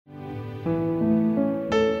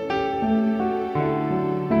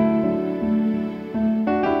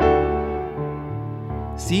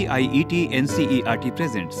CIET NCERT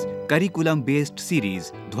presents curriculum-based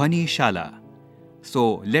series Dhwani Shala.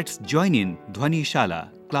 So let's join in Dhwani Shala,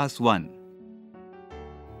 Class 1.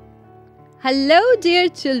 Hello dear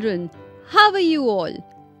children, how are you all?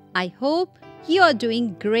 I hope you are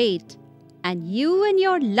doing great and you and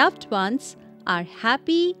your loved ones are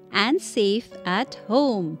happy and safe at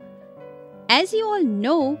home. As you all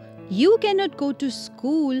know, you cannot go to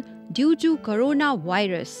school due to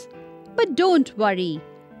coronavirus. But don't worry,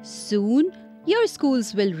 soon your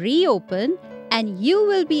schools will reopen and you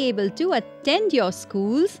will be able to attend your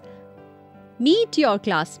schools, meet your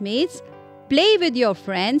classmates, play with your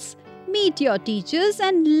friends, meet your teachers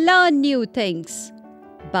and learn new things.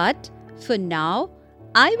 But for now,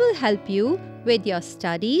 I will help you with your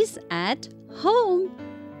studies at home.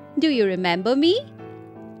 Do you remember me?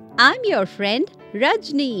 I'm your friend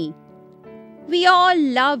Rajni. We all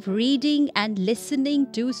love reading and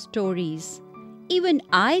listening to stories. Even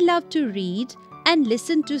I love to read and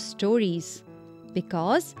listen to stories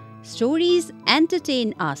because stories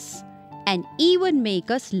entertain us and even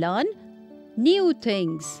make us learn new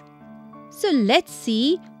things. So let's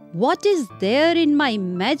see what is there in my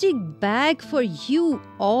magic bag for you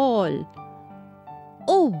all.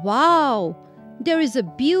 Oh wow! There is a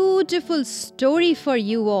beautiful story for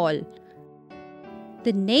you all.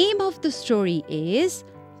 The name of the story is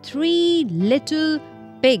Three Little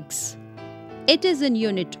Pigs. It is in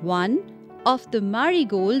Unit 1 of the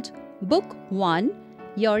Marigold Book 1,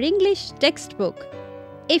 your English textbook.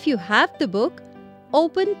 If you have the book,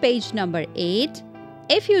 open page number 8.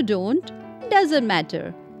 If you don't, doesn't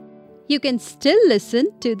matter. You can still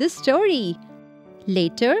listen to the story.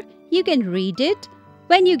 Later, you can read it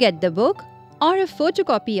when you get the book or a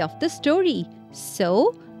photocopy of the story.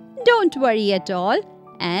 So, don't worry at all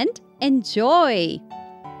and enjoy.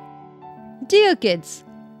 Dear kids,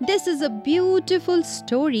 this is a beautiful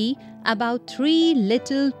story about three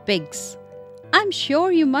little pigs. I'm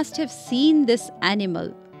sure you must have seen this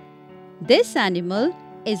animal. This animal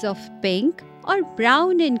is of pink or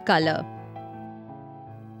brown in color.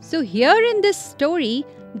 So here in this story,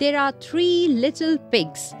 there are three little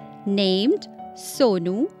pigs named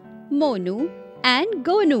Sonu, Monu and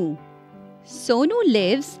Gonu. Sonu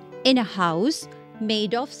lives in a house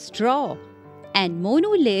made of straw and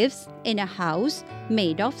Monu lives in a house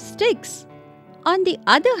made of sticks. On the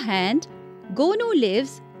other hand, Gonu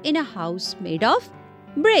lives in a house made of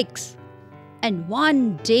bricks. And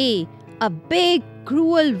one day, a big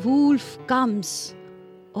cruel wolf comes.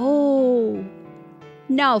 Oh!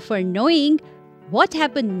 Now for knowing what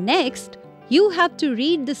happened next, you have to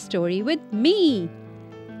read the story with me.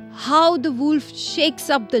 How the wolf shakes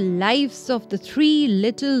up the lives of the three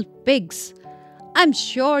little pigs. I'm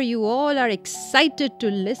sure you all are excited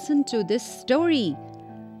to listen to this story.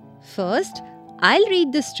 First, I'll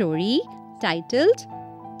read the story titled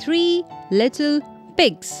Three Little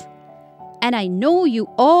Pigs. And I know you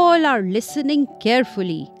all are listening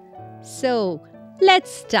carefully. So,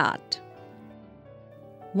 let's start.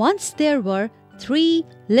 Once there were three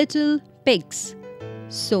little pigs,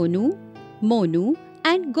 Sonu, Monu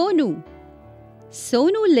and Gonu.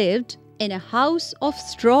 Sonu lived in a house of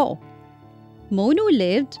straw. Monu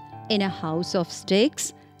lived in a house of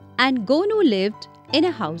sticks and Gonu lived in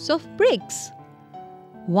a house of bricks.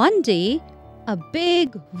 One day, a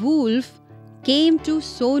big wolf came to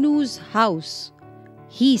Sonu's house.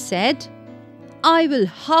 He said, "I will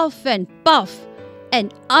huff and puff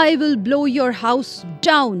and I will blow your house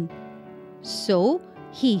down." So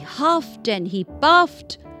he huffed and he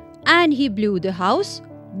puffed and he blew the house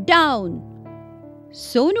down.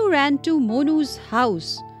 Sonu ran to Monu's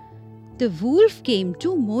house. The wolf came to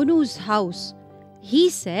Monu's house. He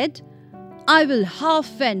said, "I will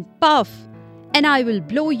huff and puff and I will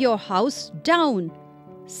blow your house down."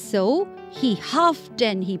 So he huffed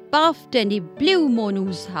and he puffed and he blew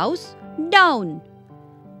Monu's house down.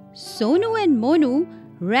 Sonu and Monu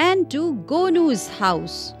ran to Gonu's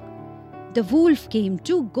house. The wolf came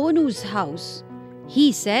to Gonu's house.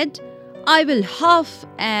 He said, "I will huff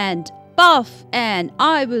and puff and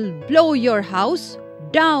I will blow your house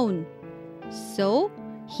down." So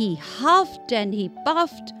he huffed and he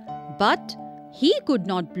puffed, but he could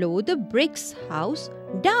not blow the brick's house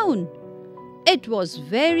down. It was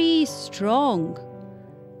very strong.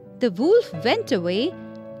 The wolf went away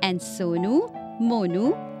and Sonu, Monu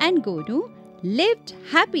and Gonu lived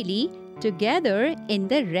happily together in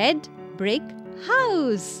the red brick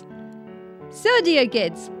house. So dear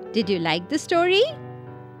kids, did you like the story?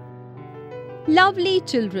 Lovely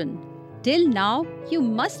children, till now you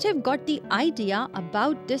must have got the idea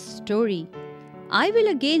about this story. I will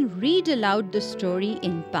again read aloud the story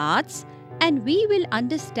in parts and we will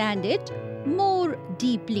understand it more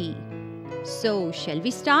deeply. So, shall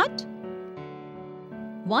we start?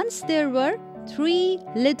 Once there were 3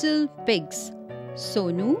 little pigs,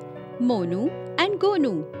 Sonu, Monu and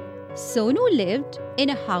Gonu. Sonu lived in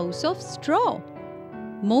a house of straw.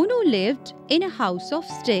 Monu lived in a house of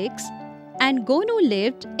sticks and Gonu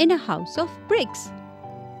lived in a house of bricks.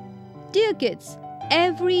 Dear kids,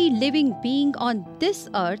 every living being on this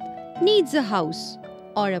earth needs a house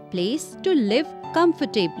or a place to live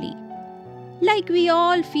comfortably. Like we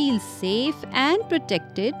all feel safe and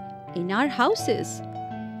protected in our houses.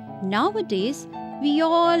 Nowadays, we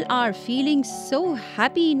all are feeling so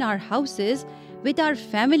happy in our houses with our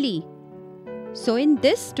family. So in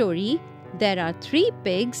this story, there are 3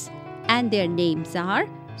 pigs and their names are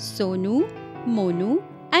Sonu, Monu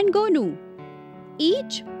and Gonu.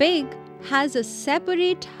 Each pig has a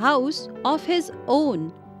separate house of his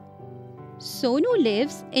own. Sonu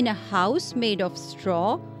lives in a house made of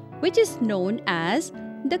straw, which is known as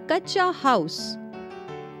the Kacha house.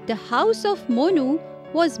 The house of Monu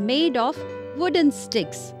was made of wooden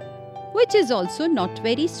sticks, which is also not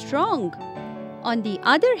very strong. On the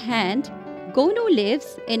other hand, Gonu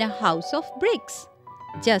lives in a house of bricks,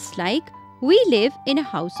 just like we live in a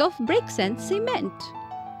house of bricks and cement.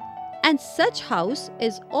 And such house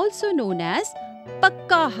is also known as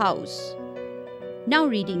Pakka house. Now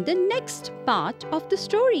reading the next part of the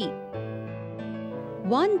story.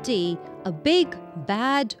 One day, a big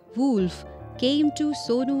bad wolf came to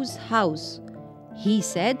Sonu's house. He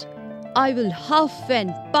said, "I will huff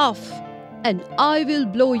and puff and I will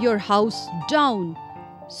blow your house down."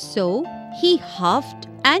 So he huffed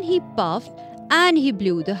and he puffed and he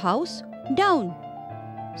blew the house down.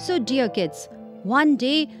 So dear kids, one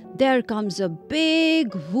day there comes a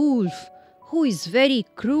big wolf who is very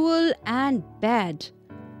cruel and bad.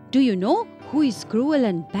 Do you know who is cruel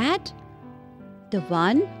and bad? The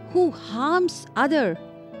one who harms other.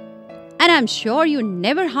 And I'm sure you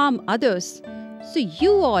never harm others. So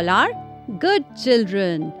you all are good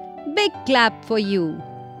children. Big clap for you.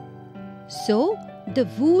 So the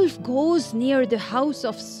wolf goes near the house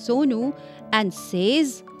of Sonu and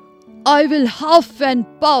says, "I will huff and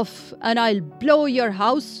puff and I'll blow your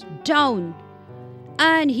house down."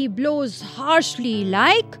 And he blows harshly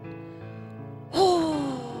like,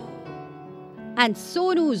 and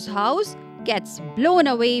Sonu's house gets blown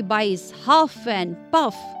away by his huff and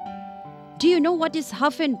puff. Do you know what is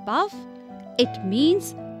huff and puff? It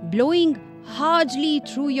means blowing hardly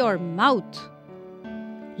through your mouth.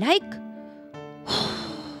 Like,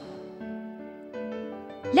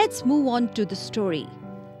 let's move on to the story.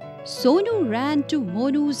 Sonu ran to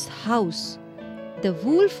Monu's house. The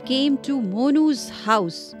wolf came to Monu's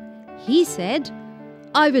house. He said,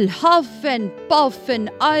 "I will huff and puff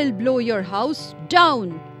and I'll blow your house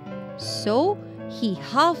down." So he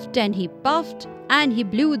huffed and he puffed and he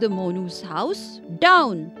blew the Monu's house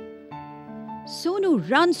down. Sonu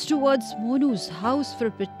runs towards Monu's house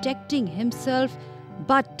for protecting himself,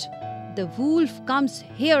 but the wolf comes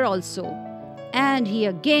here also. And he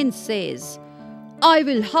again says, "I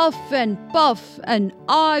will huff and puff and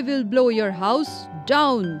I will blow your house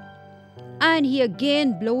down." And he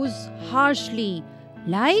again blows harshly,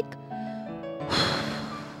 like,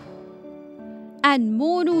 and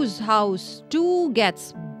Monu's house too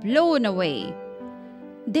gets blown away.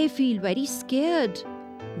 They feel very scared,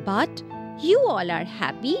 but you all are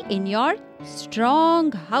happy in your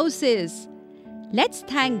strong houses. Let's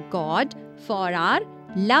thank God for our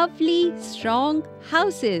lovely, strong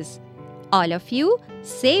houses. All of you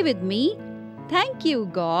say with me, "Thank you,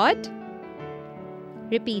 God."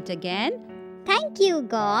 Repeat again. Thank you,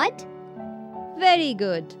 God. Very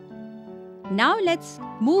good. Now let's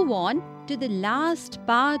move on to the last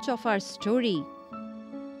part of our story.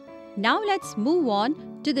 Now let's move on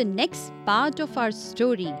to the next part of our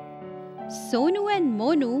story. Sonu and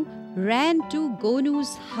Monu ran to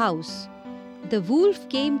Gonu's house. The wolf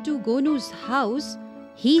came to Gonu's house.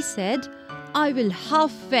 He said, "I will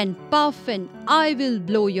huff and puff and I will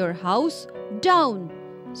blow your house down."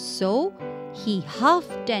 So he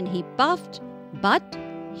huffed and he puffed, but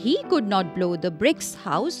he could not blow the brick's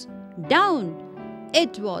house down.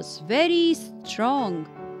 It was very strong.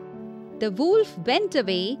 The wolf went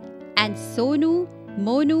away and Sonu,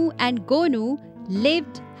 Monu and Gonu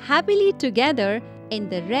lived happily together in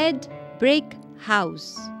the red brick house.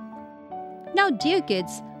 Now dear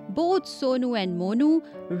kids, both Sonu and Monu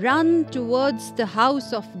run towards the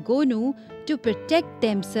house of Gonu to protect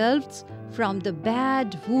themselves from the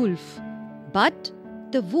bad wolf. But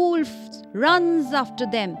the wolf runs after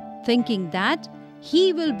them, thinking that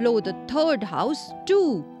he will blow the third house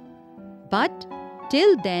too. But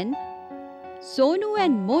till then, Sonu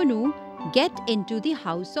and Monu get into the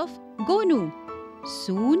house of Gonu.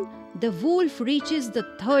 Soon the wolf reaches the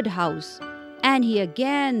third house and he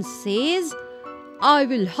again says, I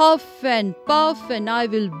will huff and puff and I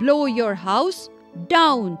will blow your house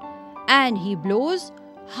down. And he blows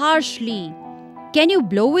harshly. Can you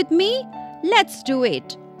blow with me? Let's do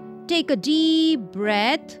it. Take a deep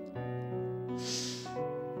breath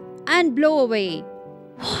and blow away.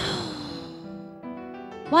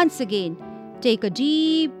 Once again, take a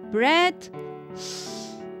deep breath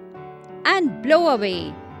and blow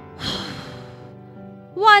away.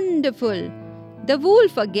 Wonderful! The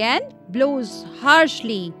wolf again blows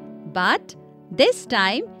harshly, but this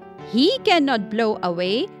time he cannot blow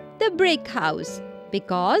away the brick house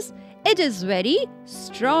because it is very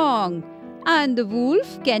strong and the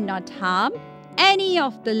wolf cannot harm any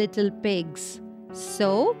of the little pigs.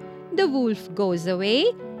 So the wolf goes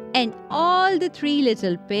away and all the 3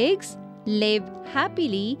 little pigs live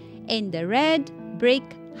happily in the red brick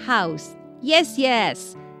house.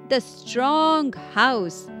 Yes, the strong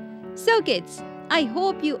house. So kids, I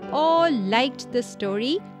hope you all liked the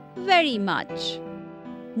story very much.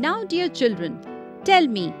 Now dear children, tell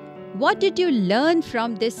me, what did you learn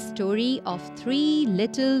from this story of 3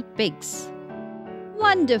 little pigs?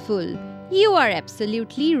 Wonderful! You are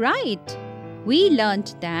absolutely right. We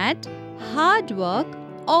learnt that hard work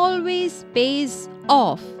always pays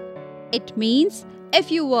off. It means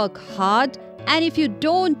if you work hard and if you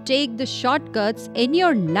don't take the shortcuts in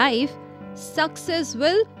your life, success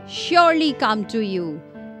will surely come to you.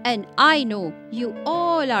 And I know you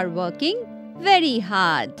all are working very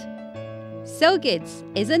hard. So kids,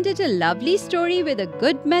 isn't it a lovely story with a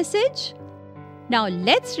good message? Now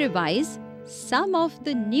let's revise some of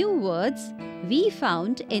the new words we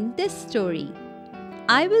found in this story.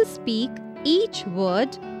 I will speak each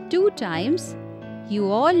word 2 times. You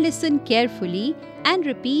all listen carefully and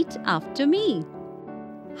repeat after me.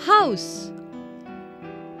 House,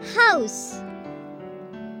 House.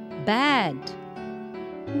 bad,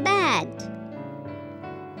 Bad.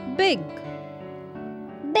 big,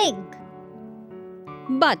 Big.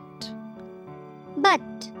 but, But.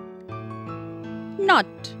 not,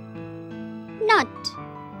 Not.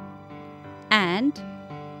 and,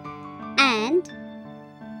 And.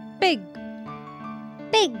 pig,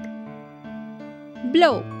 Pig.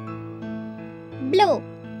 blow. Blow.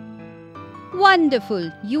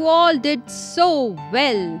 Wonderful! You all did so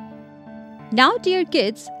well. Now, dear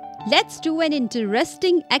kids, let's do an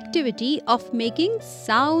interesting activity of making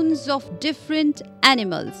sounds of different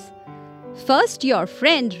animals. First, your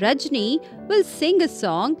friend Rajni will sing a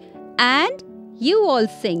song and you all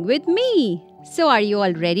sing with me. So, are you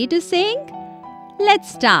all ready to sing?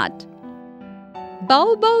 Let's start.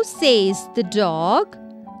 Bow bow says the dog.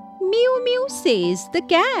 Mew mew says the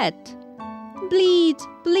cat. Bleat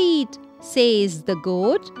bleat says the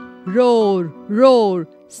goat. Roar roar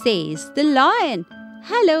says the lion.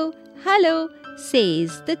 Hello hello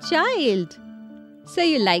says the child. So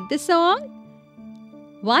you like the song?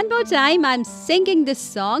 One more time, I'm singing this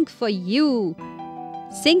song for you.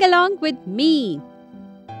 Sing along with me.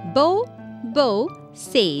 Bow bow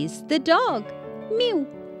says the dog. Mew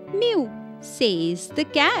mew says the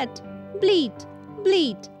cat. Bleat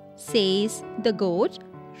bleat says the goat.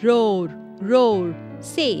 Roar roar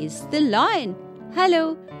says the lion.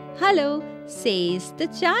 Hello hello says the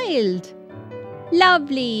child.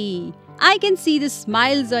 Lovely! I can see the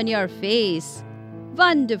smiles on your face.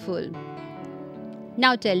 Wonderful!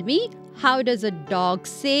 Now tell me, how does a dog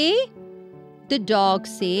say? The dog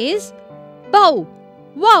says, bow,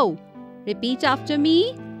 wow. Repeat after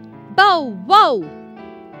me. Bow, wow.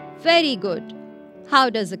 Very good. How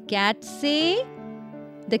does a cat say?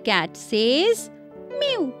 The cat says,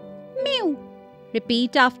 mew, mew.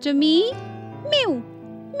 Repeat after me. Mew,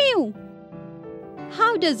 mew.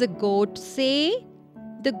 How does a goat say?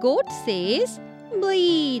 The goat says,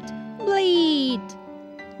 bleat, bleat.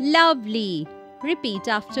 Lovely. Repeat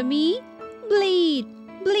after me. Bleat,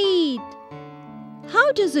 bleat.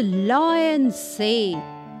 How does a lion say?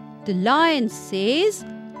 The lion says,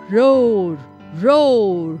 roar,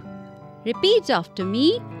 roar. Repeat after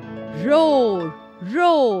me. Roar,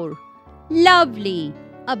 roar. Lovely.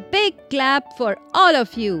 A big clap for all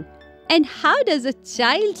of you. And how does a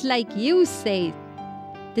child like you say?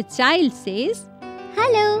 The child says,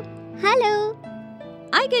 Hello. Hello.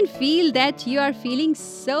 I can feel that you are feeling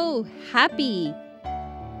so happy.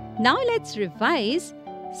 Now let's revise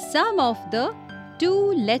some of the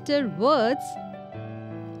 2-letter words.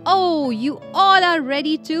 Oh, you all are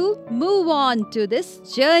ready to move on to this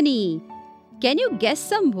journey. Can you guess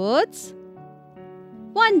some words?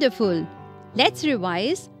 Wonderful. Let's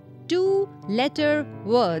revise two-letter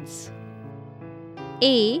words.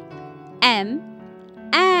 A, M,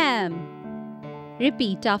 am.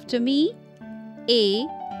 Repeat after me. A,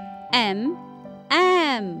 M,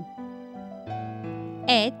 am.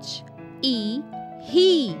 H, E,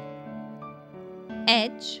 he.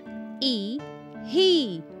 H, E,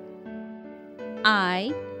 he.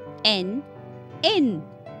 I, N, in.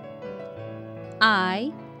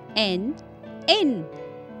 I, N, in.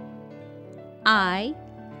 I,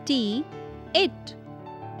 T, it.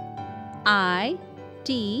 I,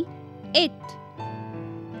 T, it.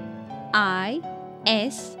 I,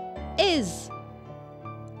 S, is.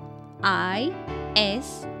 I,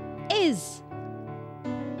 S, is.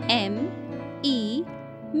 M, E,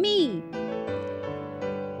 me.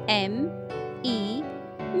 M, E,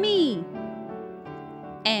 me.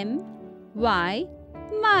 M, Y,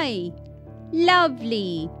 my.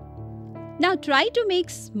 Lovely. Now try to make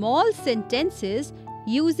small sentences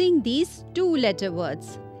using these two-letter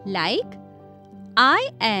words like I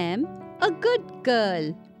am a good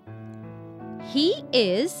girl. He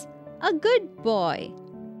is a good boy.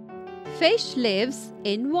 Fish lives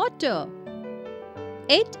in water.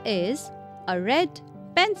 It is a red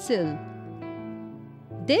pencil.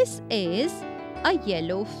 This is a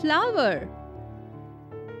yellow flower.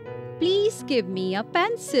 Please give me a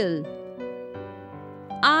pencil.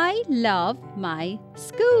 I love my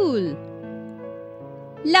school.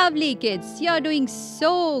 Lovely kids, you're doing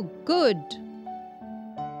so good.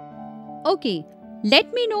 Okay,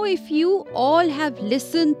 let me know if you all have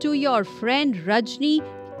listened to your friend Rajni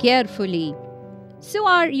carefully. So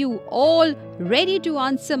are you all ready to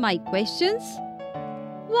answer my questions?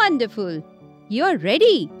 Wonderful. You're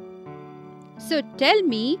ready. So tell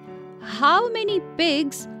me, how many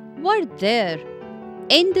pigs were there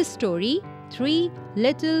in the story Three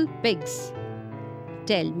Little Pigs?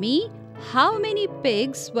 Tell me, how many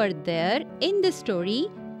pigs were there in the story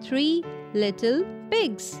Three Little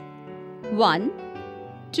Pigs? 1,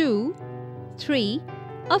 2, 3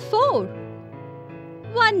 or 4?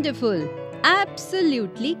 Wonderful!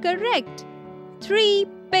 Absolutely correct. 3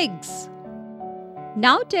 pigs.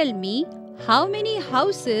 Now tell me, how many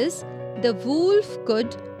houses the wolf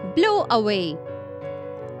could blow away?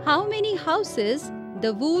 How many houses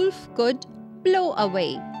the wolf could blow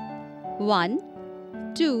away?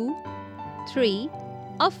 1, 2, 3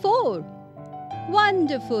 or 4?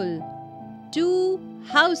 Wonderful! 2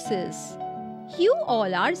 houses. You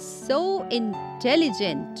all are so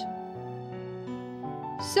intelligent.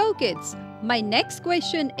 So kids, my next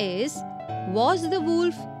question is, was the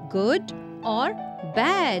wolf good or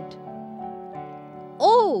bad?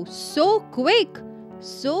 Oh, so quick!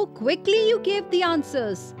 So quickly you gave the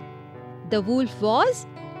answers. The wolf was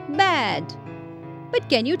bad. But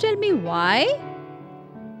can you tell me why?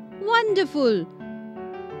 Wonderful!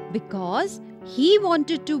 Because he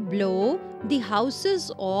wanted to blow the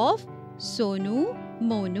houses of Sonu,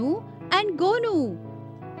 Monu and Gonu.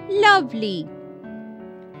 Lovely!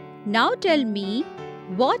 Now tell me,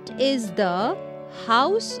 what is the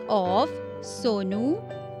house of Sonu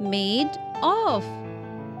made of?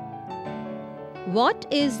 What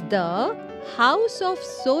is the house of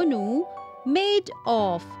Sonu made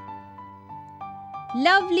of?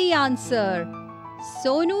 Lovely answer.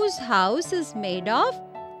 Sonu's house is made of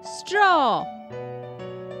straw.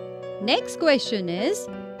 Next question is,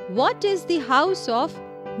 what is the house of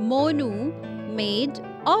Monu made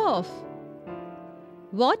of?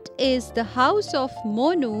 What is the house of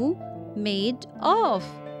Monu made of?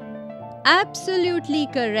 Absolutely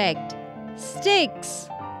correct. Sticks.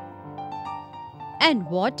 And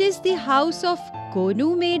what is the house of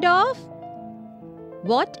Gonu made of?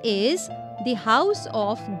 What is the house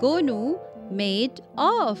of Gonu made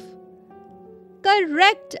of?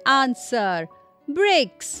 Correct answer.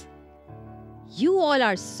 Bricks. You all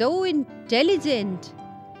are so intelligent.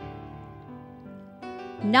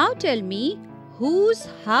 Now tell me, whose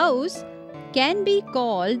house can be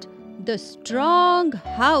called the strong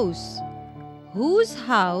house? Whose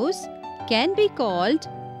house can be called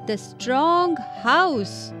the strong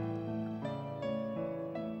house?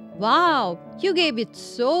 Wow, you gave it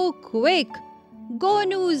so quick.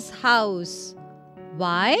 Gonu's house.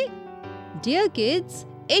 Why? Dear kids,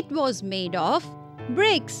 it was made of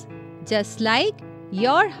bricks, just like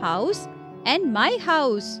your house and my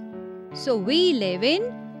house. So we live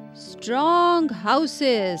in strong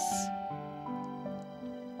houses.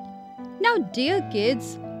 Now, dear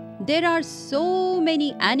kids, there are so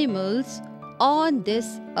many animals on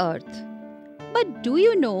this earth. But do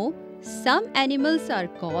you know, some animals are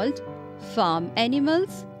called farm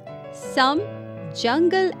animals, some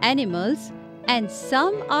jungle animals, and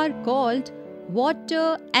some are called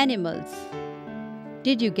water animals.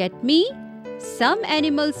 Did you get me? Some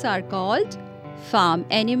animals are called farm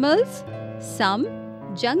animals, some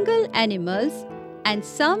jungle animals, and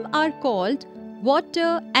some are called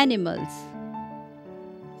water animals.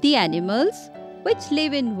 The animals which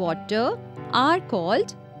live in water are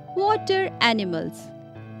called water animals.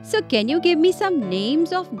 So can you give me some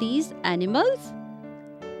names of these animals?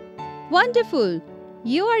 Wonderful!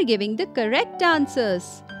 You are giving the correct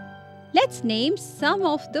answers. Let's name some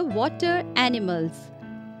of the water animals.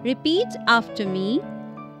 Repeat after me.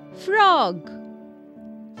 Frog,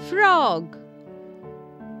 frog.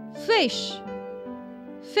 Fish,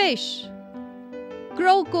 fish.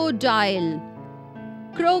 Crocodile,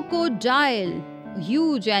 crocodile.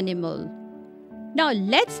 Huge animal. Now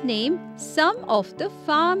let's name some of the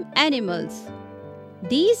farm animals.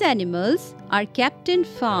 These animals are kept in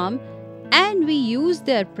farm and we use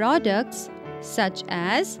their products such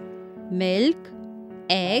as milk,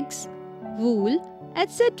 eggs, wool,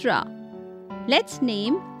 etc. Let's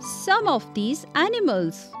name some of these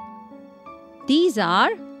animals. These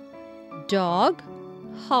are dog,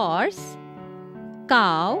 horse,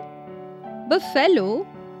 cow, buffalo,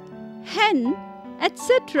 hen,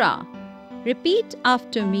 etc. Repeat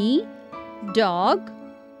after me. Dog,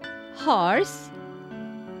 horse,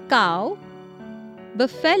 cow,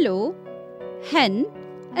 buffalo, hen,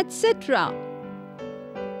 etc.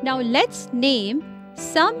 Now let's name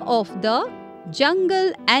some of the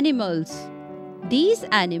jungle animals. These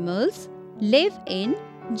animals live in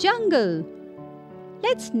jungle.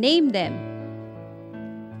 Let's name them.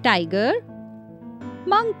 Tiger,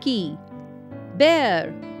 monkey,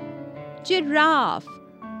 bear, giraffe.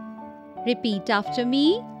 Repeat after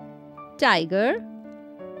me. Tiger,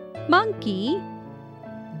 monkey,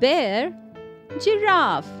 bear,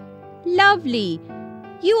 giraffe. Lovely.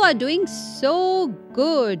 You are doing so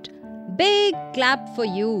good. Big clap for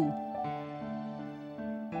you.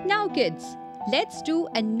 Now kids, let's do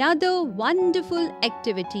another wonderful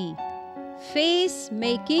activity. Face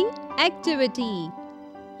making activity.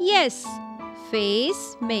 Yes,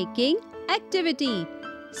 face making activity.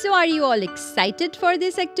 So are you all excited for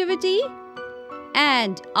this activity?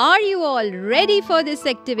 And are you all ready for this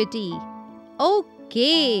activity?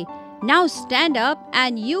 Okay, now stand up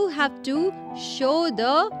and you have to show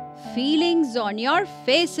the feelings on your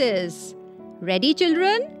faces. Ready,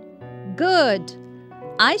 children? Good.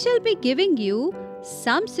 I shall be giving you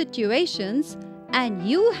some situations and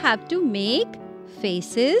you have to make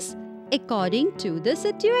faces according to the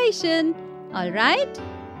situation. Alright?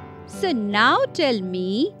 So now tell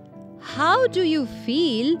me, how do you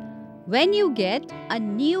feel when you get a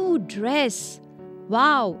new dress?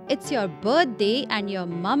 Wow, it's your birthday and your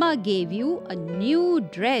mama gave you a new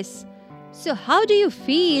dress. So how do you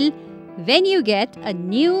feel when you get a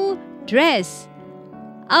new dress?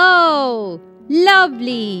 Oh,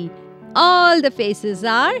 lovely! All the faces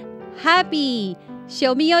are happy.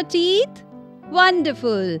 Show me your teeth.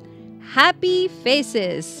 Wonderful. Happy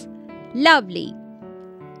faces. Lovely.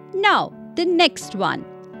 Now, the next one.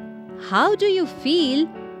 How do you feel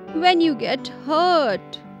when you get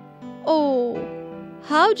hurt? Oh,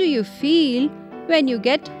 how do you feel when you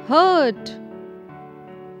get hurt?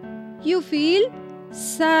 You feel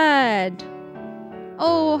sad.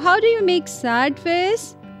 Oh, how do you make sad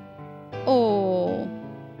face? Oh.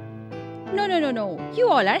 No. You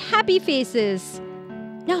all are happy faces.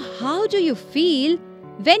 Now, how do you feel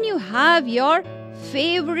when you have your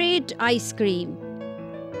favorite ice cream?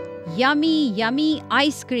 Yummy, yummy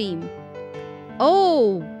ice cream.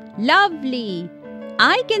 Oh, lovely.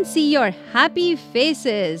 I can see your happy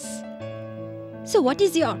faces. So, what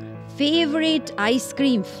is your favorite ice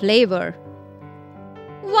cream flavor?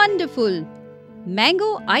 Wonderful.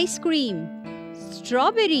 Mango ice cream.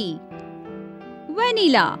 Strawberry.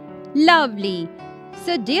 Vanilla. Lovely.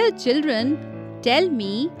 So, dear children, tell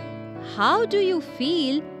me, how do you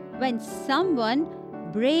feel when someone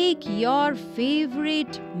break your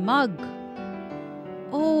favorite mug?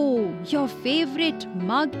 Oh, your favorite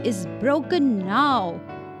mug is broken now.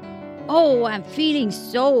 Oh, I'm feeling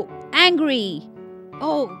so angry.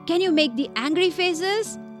 Oh, can you make the angry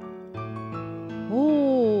faces?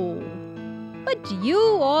 Oh, but you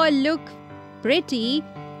all look pretty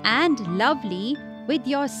and lovely with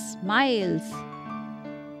your smiles.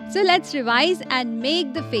 So let's revise and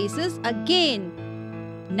make the faces again.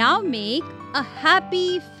 Now make a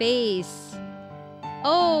happy face.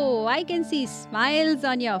 Oh, I can see smiles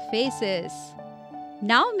on your faces.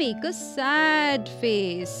 Now make a sad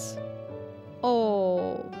face.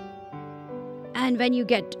 Oh. And when you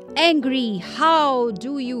get angry, how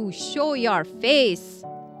do you show your face?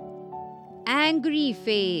 Angry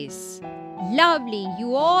face. Lovely.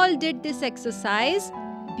 You all did this exercise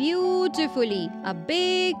beautifully. A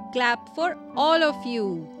big clap for all of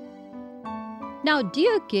you. Now,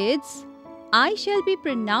 dear kids, I shall be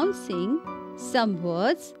pronouncing some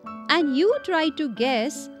words and you try to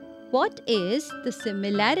guess what is the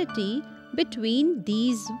similarity between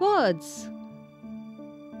these words.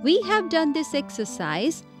 We have done this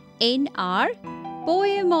exercise in our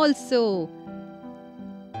poem also.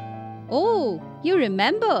 Oh, you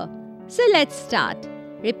remember? So let's start.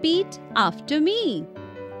 Repeat after me.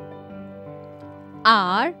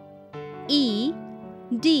 R-E-D,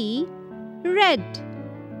 red.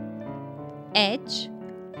 H-E-A-D,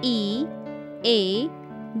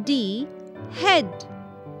 head.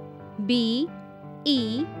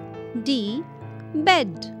 B-E-D,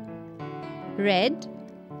 bed. Red,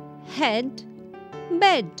 head,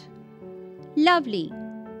 bed. Lovely.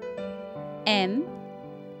 M-A-T,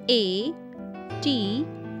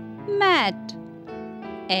 mat.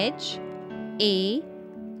 H-A-T,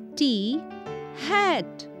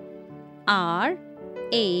 hat. R-A-T,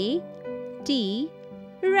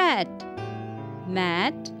 rat.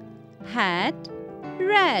 Mat, hat,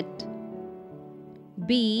 rat.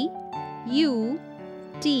 B-U-T,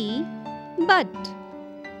 butt.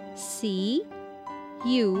 C-U-T,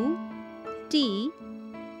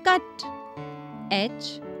 cut.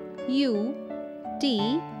 H-U-T,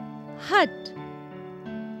 hut.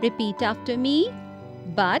 Repeat after me.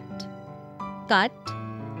 Butt, cut,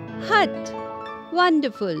 hut.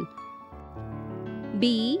 Wonderful.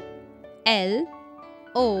 B-L-O-W,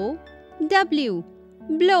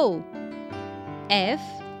 blow.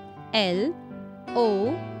 F-L-O-W,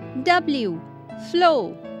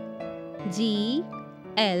 flow. G-L-O-W,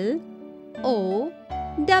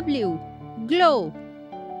 glow.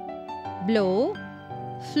 Blow,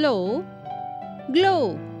 flow,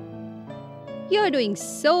 glow. You're doing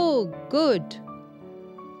so good.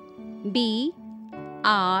 B-R-I-C-K,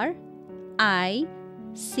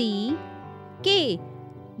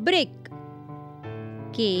 brick.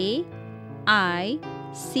 K-I-C-K,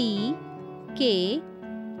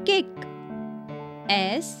 kick.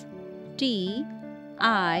 S-T-I-C-K,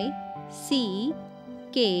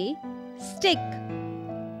 stick.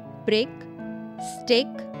 Brick, stick,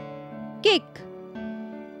 kick.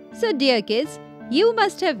 So dear kids, you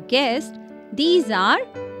must have guessed these are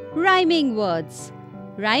rhyming words.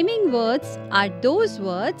 Rhyming words are those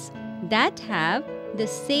words that have the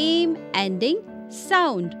same ending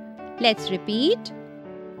sound. Let's repeat.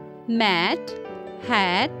 Mat,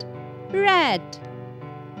 hat, rat.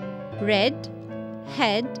 Red,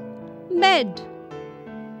 head, bed.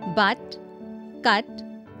 Butt, cut,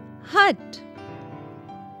 hut.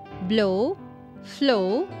 Blow,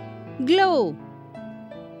 flow, glow.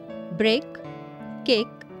 Brick, kick,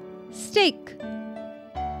 stick.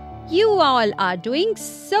 You all are doing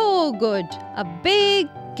so good. A big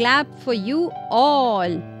clap for you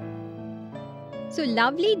all. So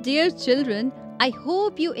lovely dear children, I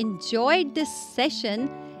hope you enjoyed this session,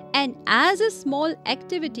 and as a small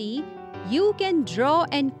activity, you can draw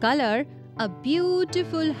and color a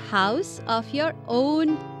beautiful house of your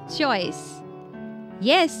own choice.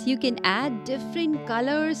 Yes, you can add different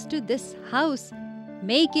colors to this house.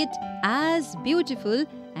 Make it as beautiful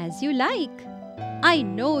as you like. I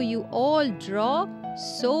know you all draw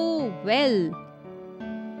so well.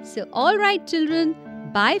 So all right children,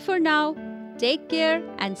 bye for now. Take care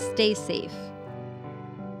and stay safe.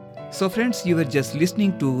 So friends, you were just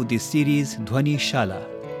listening to the series Dhwani Shala.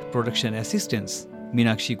 Production assistants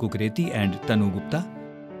Meenakshi Kukreti and Tanu Gupta.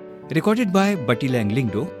 Recorded by Batilang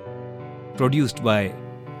Lingdo. Produced by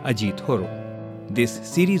Ajit Horo. This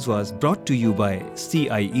series was brought to you by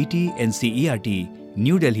CIET NCERT,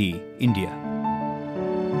 New Delhi, India.